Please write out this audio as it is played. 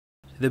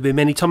There'll be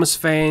many Thomas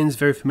fans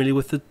very familiar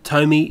with the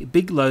TOMY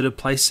Big Loader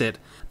playset.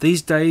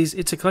 These days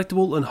it's a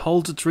collectible and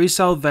holds its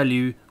resale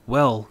value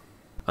well.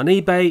 On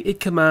eBay it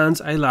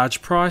commands a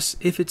large price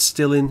if it's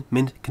still in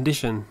mint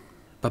condition.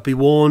 But be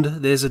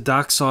warned, there's a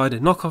dark side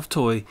knockoff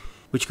toy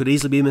which could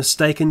easily be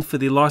mistaken for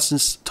the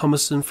licensed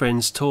Tomas and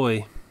Friends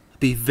toy.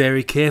 Be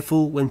very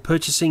careful when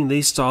purchasing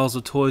these styles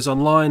of toys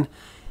online.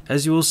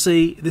 As you will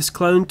see, this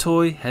clone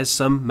toy has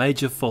some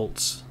major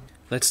faults.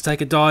 Let's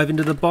take a dive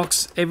into the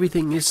box.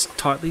 Everything is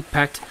tightly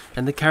packed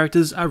and the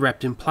characters are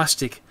wrapped in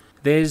plastic.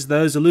 There's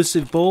those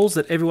elusive balls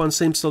that everyone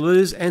seems to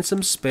lose and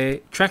some spare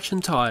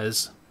traction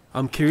tyres.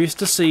 I'm curious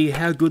to see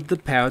how good the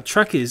powered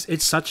truck is.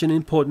 It's such an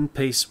important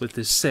piece with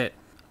this set.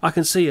 I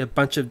can see a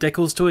bunch of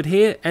decals to it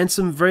here and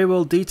some very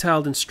well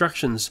detailed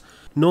instructions.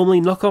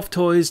 Normally knockoff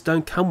toys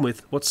don't come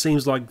with what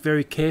seems like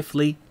very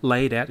carefully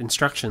laid out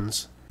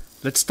instructions.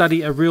 Let's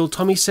study a real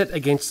Tommy set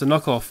against the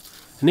knockoff.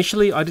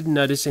 Initially I didn't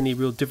notice any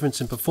real difference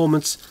in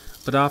performance,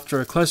 but after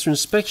a closer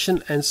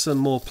inspection and some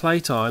more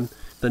playtime,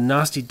 the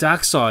nasty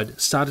dark side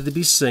started to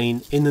be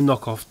seen in the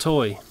knockoff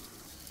toy.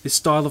 This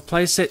style of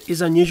playset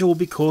is unusual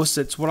because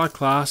it's what I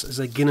class as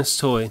a Guinness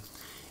toy.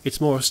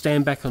 It's more a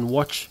stand back and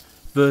watch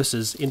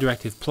versus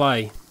interactive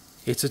play.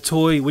 It's a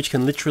toy which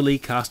can literally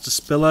cast a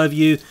spell over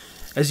you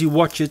as you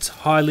watch its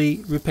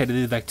highly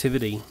repetitive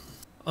activity.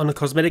 On a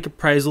cosmetic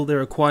appraisal there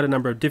are quite a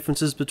number of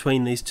differences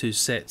between these two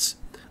sets.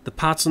 The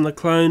parts on the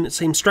clone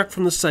seem struck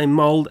from the same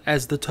mould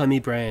as the TOMY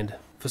brand.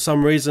 For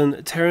some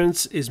reason,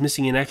 Terence is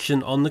missing in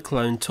action on the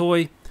clone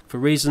toy, for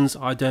reasons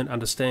I don't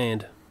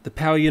understand. The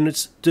power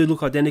units do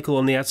look identical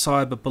on the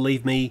outside, but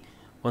believe me,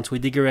 once we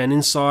dig around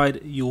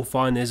inside, you'll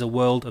find there's a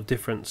world of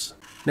difference.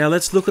 Now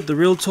let's look at the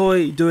real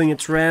toy doing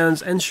its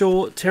rounds, and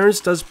sure, Terence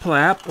does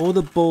play up or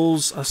the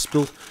balls are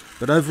spilt,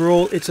 but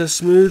overall it's a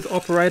smooth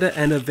operator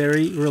and a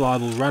very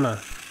reliable runner.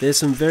 There's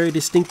some very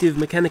distinctive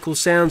mechanical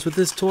sounds with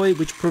this toy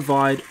which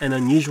provide an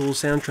unusual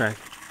soundtrack.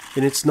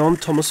 In its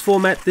non-Thomas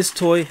format, this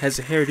toy has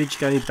a heritage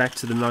going back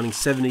to the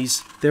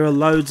 1970s. There are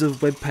loads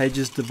of web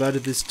pages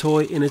devoted to this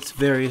toy in its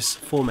various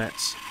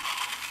formats.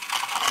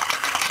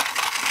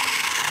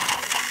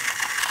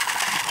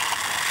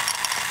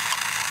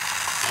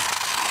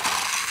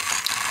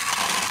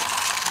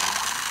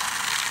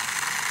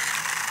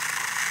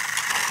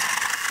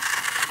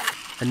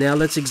 And now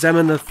let's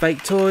examine the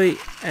fake toy,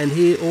 and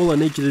here all I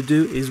need you to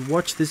do is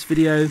watch this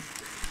video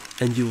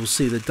and you will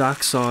see the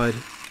dark side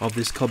of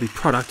this copy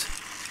product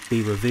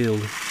be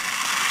revealed.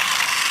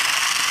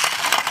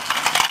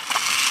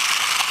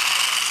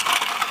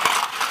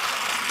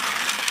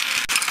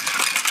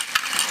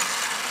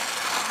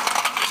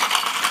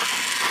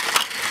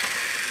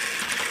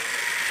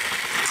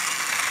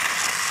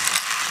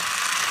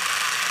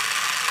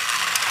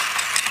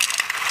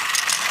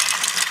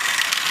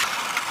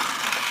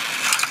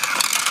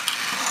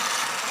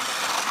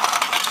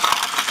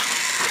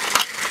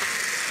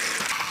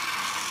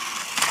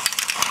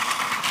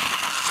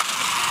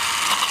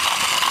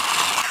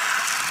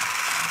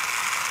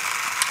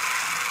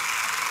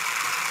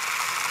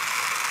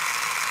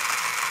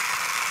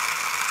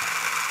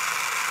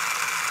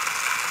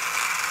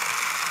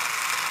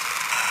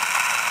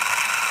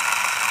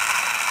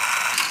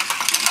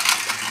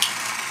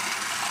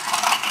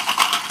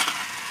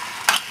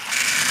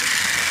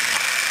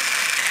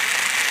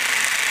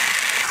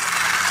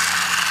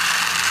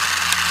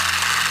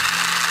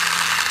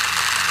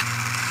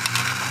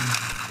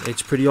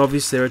 It's pretty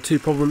obvious there are two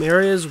problem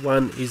areas.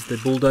 One is the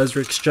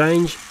bulldozer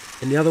exchange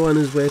and the other one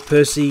is where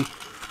Percy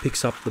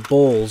picks up the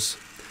balls.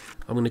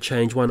 I'm going to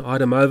change one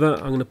item over.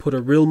 I'm going to put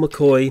a real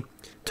McCoy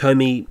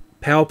TOMY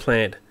power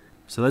plant.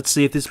 So let's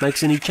see if this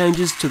makes any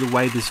changes to the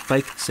way this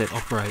fake set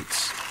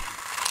operates.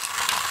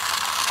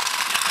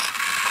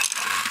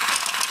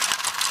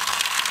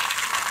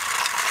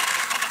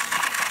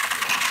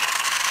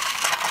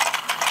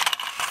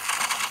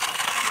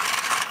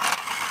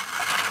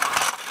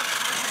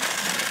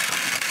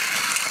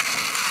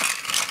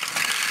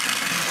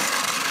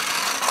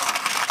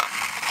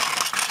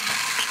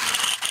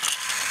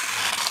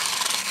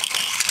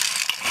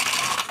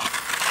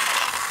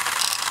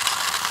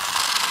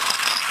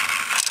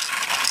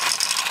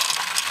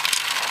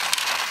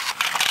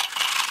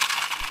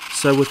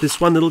 So with this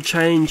one little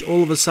change,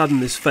 all of a sudden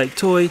this fake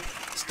toy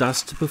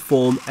starts to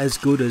perform as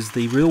good as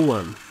the real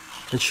one.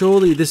 And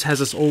surely this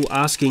has us all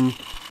asking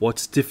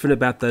what's different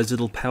about those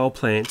little power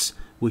plants,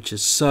 which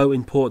is so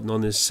important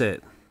on this set.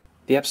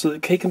 The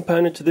absolute key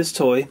component to this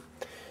toy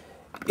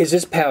is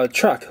this powered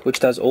truck, which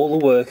does all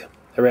the work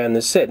around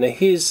this set. Now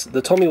here's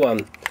the TOMY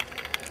one.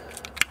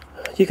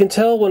 You can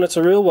tell when it's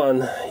a real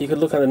one. You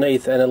can look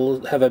underneath and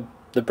it'll have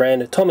the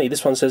brand TOMY.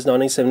 This one says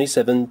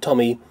 1977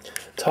 TOMY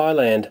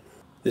Thailand.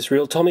 This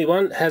real TOMY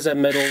one has a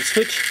metal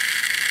switch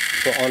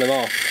for on and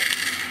off.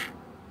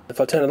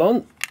 If I turn it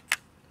on,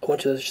 I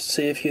want you to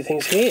see a few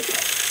things here.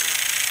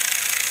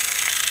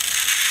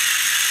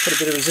 Put a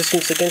bit of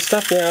resistance against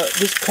stuff. Now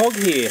this cog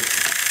here,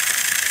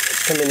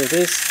 let's come in with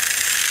this.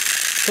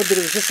 Put a bit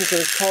of resistance on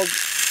this cog.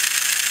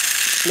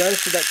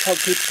 Notice that cog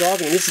keeps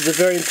driving. This is a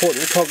very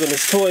important cog on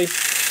this toy.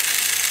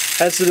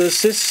 As it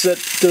assists at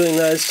doing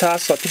those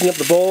tasks like picking up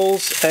the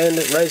balls and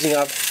raising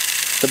up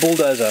the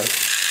bulldozer.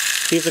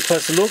 Here's a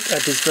closer look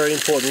at this very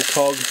important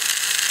cog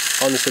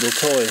on this little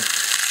toy.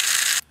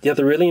 The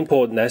other really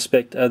important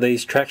aspect are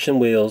these traction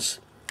wheels,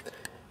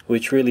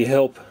 which really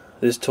help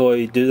this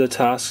toy do the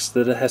tasks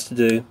that it has to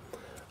do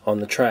on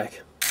the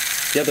track.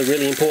 The other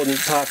really important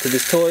part to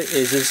this toy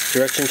is this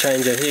direction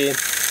changer here,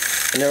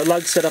 and there are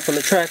lugs set up on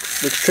the track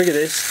which trigger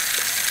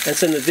this and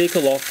send the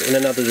vehicle off in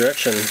another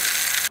direction.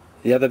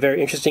 The other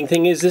very interesting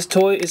thing is this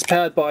toy is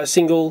powered by a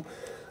single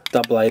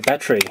AA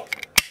battery.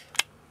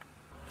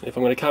 If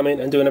I'm going to come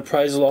in and do an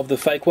appraisal of the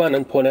fake one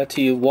and point out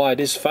to you why it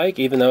is fake,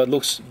 even though it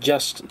looks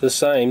just the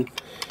same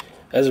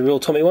as a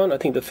real Tommy one, I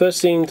think the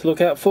first thing to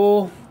look out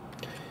for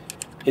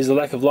is the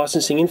lack of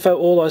licensing info.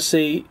 All I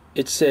see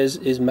it says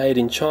is made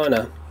in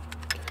China.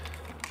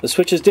 The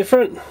switch is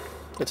different.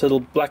 It's a little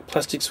black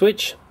plastic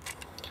switch.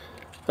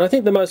 And I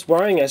think the most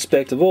worrying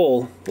aspect of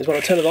all is when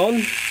I turn it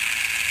on.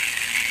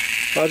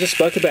 I just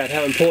spoke about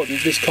how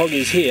important this cog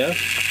is here.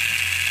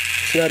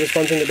 Just notice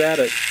one thing about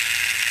it.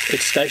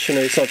 It's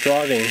stationary, it's not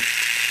driving.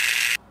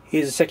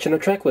 Here's a section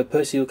of track where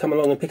Percy will come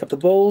along and pick up the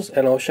balls,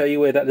 and I'll show you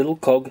where that little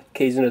cog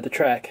keys into the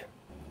track.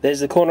 There's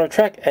the corner of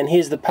track, and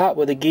here's the part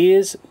where the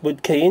gears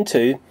would key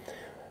into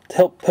to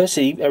help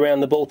Percy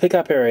around the ball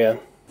pickup area.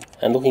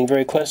 And looking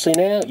very closely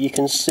now, you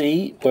can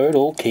see where it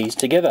all keys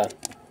together.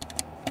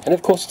 And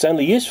of course it's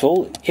only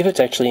useful if it's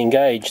actually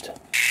engaged.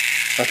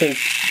 I think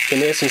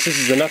in essence this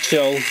is the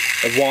nutshell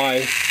of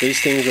why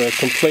these things are a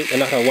complete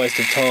and utter waste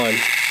of time.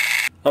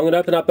 I'm going to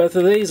open up both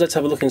of these. Let's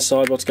have a look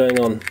inside what's going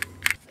on.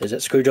 There's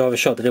that screwdriver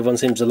shot that everyone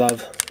seems to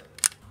love.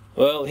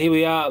 Well, here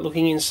we are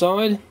looking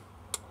inside,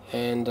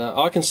 and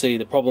I can see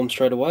the problem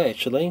straight away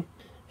actually,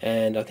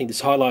 and I think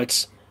this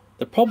highlights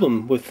the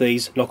problem with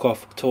these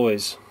knockoff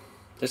toys.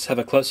 Let's have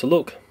a closer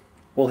look.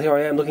 Well, here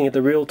I am looking at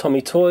the real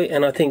Tommy toy,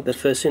 and I think the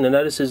first thing to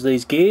notice is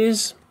these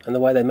gears and the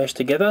way they mesh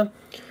together.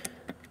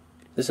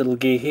 This little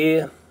gear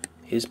here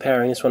is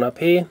powering this one up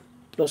here.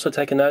 Also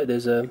take a note,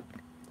 there's a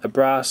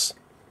brass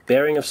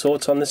bearing of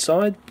sorts on this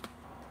side.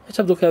 Let's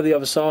have a look over the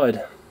other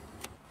side.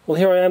 Well,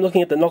 here I am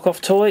looking at the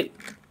knockoff toy,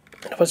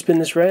 and if I spin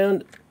this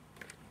round,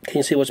 can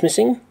you see what's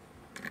missing?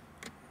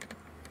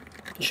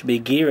 There should be a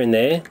gear in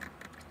there.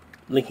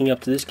 Linking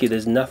up to this gear,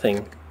 there's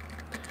nothing.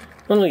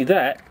 Not only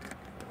that,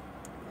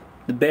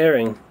 the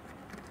bearing,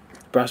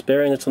 brass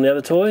bearing that's on the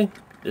other toy,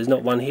 there's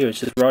not one here, it's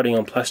just riding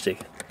on plastic.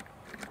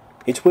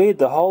 It's weird,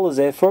 the hole is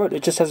there for it,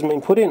 it just hasn't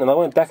been put in, and I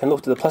went back and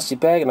looked at the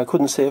plastic bag and I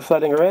couldn't see it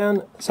floating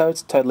around, so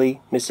it's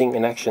totally missing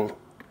in action.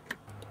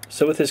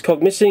 So with this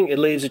cog missing, it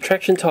leaves the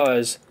traction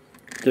tyres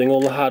doing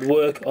all the hard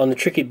work on the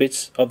tricky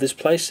bits of this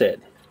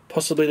playset.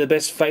 Possibly the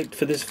best fate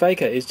for this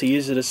faker is to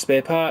use it as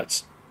spare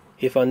parts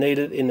if I need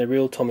it in the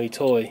real Tommy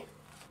toy.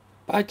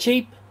 Buy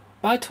cheap,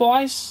 buy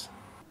twice.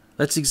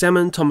 Let's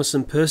examine Thomas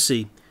and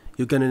Percy.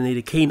 You're going to need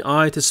a keen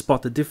eye to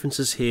spot the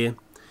differences here.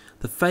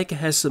 The faker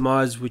has some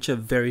eyes which are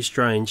very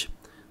strange.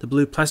 The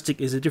blue plastic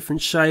is a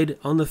different shade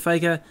on the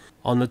faker.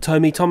 On the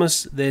Tommy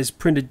Thomas there's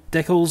printed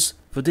decals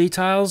for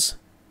details.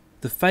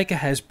 The faker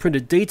has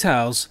printed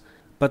details,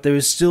 but there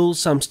is still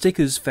some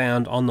stickers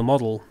found on the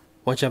model.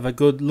 Once you have a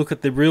good look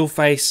at the real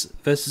face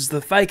versus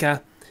the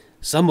faker,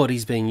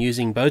 somebody's been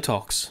using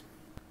Botox.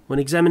 When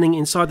examining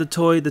inside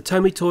the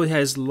Tommy toy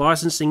has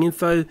licensing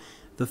info,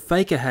 the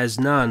faker has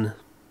none.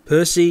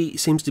 Percy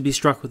seems to be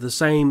struck with the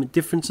same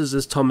differences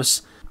as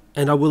Thomas,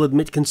 and I will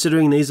admit,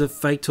 considering these are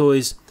fake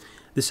toys,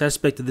 this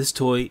aspect of this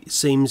toy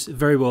seems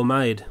very well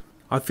made.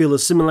 I feel the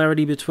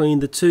similarity between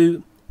the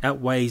two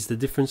outweighs the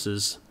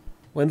differences.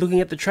 When looking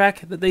at the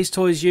track that these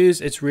toys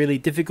use, it's really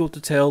difficult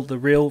to tell the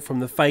real from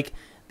the fake.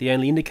 The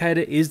only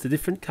indicator is the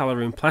different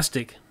colour in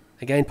plastic.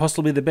 Again,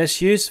 possibly the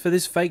best use for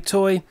this fake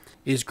toy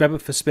is grab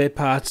it for spare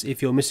parts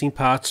if you're missing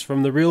parts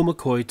from the real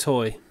McCoy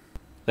toy.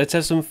 Let's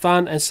have some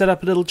fun and set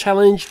up a little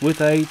challenge with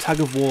a tug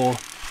of war.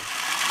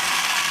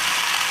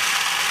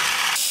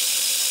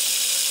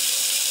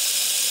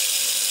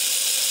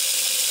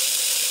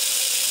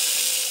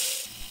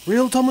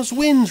 Real Thomas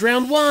wins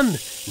round 1.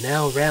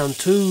 Now round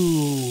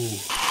 2.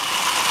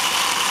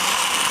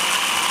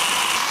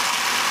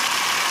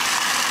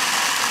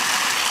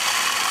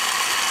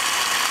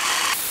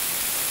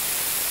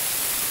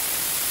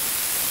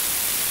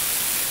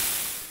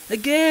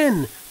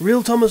 Again,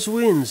 Real Thomas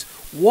wins.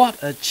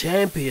 What a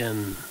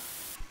champion.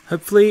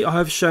 Hopefully I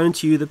have shown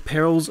to you the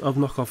perils of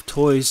knockoff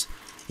toys.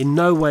 In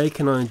no way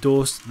can I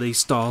endorse these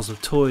styles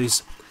of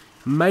toys.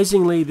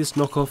 Amazingly, this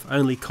knockoff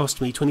only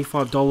cost me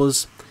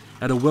 $25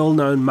 at a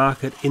well-known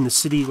market in the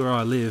city where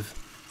I live.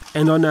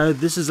 And I know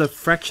this is a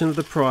fraction of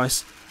the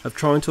price of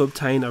trying to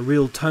obtain a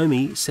real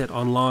Tommy set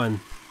online.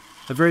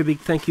 A very big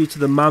thank you to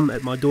the mum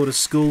at my daughter's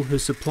school who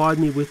supplied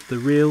me with the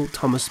real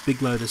Thomas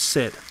Big Loader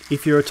set.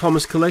 If you're a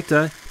Thomas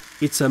collector,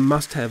 it's a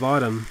must-have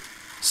item.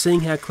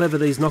 Seeing how clever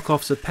these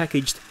knockoffs are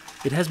packaged,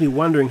 it has me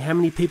wondering how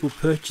many people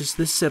purchase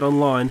this set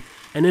online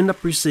and end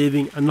up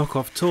receiving a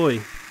knockoff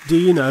toy. Do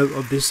you know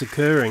of this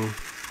occurring?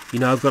 You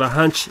know, I've got a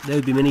hunch there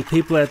would be many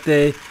people out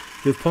there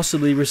who have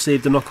possibly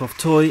received a knockoff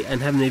toy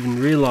and haven't even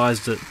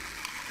realised it.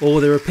 Or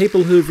there are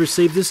people who have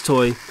received this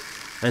toy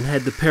and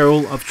had the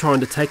peril of trying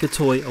to take a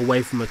toy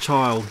away from a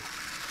child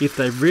if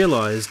they've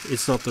realised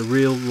it's not the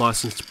real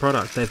licensed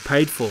product they've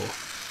paid for.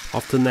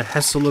 Often the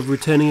hassle of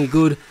returning a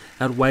good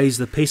outweighs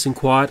the peace and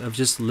quiet of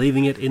just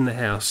leaving it in the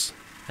house.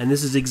 And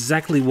this is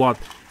exactly what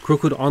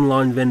crooked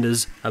online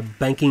vendors are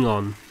banking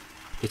on.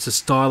 It's a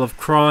style of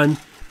crime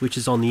which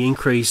is on the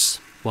increase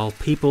while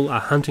people are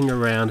hunting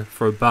around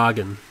for a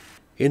bargain.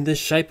 In the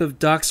shape of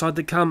Dark Side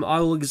to Come, I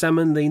will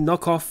examine the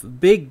knockoff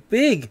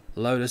big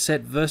loader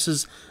set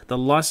versus the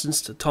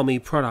licensed Tommy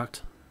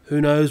product. Who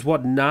knows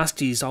what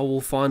nasties I will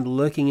find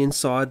lurking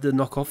inside the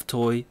knockoff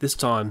toy this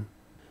time.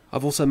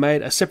 I've also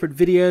made a separate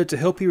video to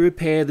help you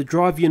repair the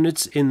drive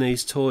units in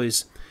these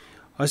toys.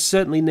 I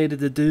certainly needed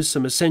to do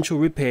some essential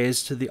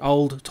repairs to the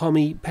old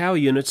Tommy power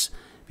units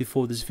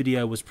before this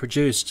video was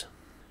produced.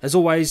 As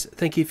always,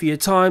 thank you for your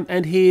time,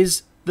 and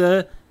here's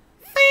the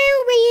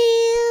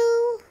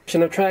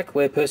action of track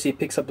where Percy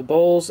picks up the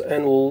balls,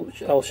 and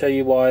I'll show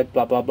you why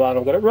blah blah blah and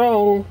I've got it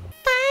wrong.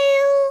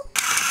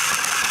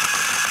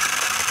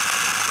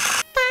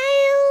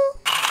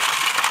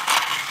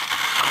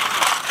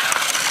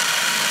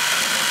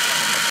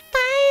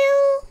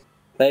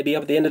 Maybe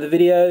up at the end of the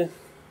video.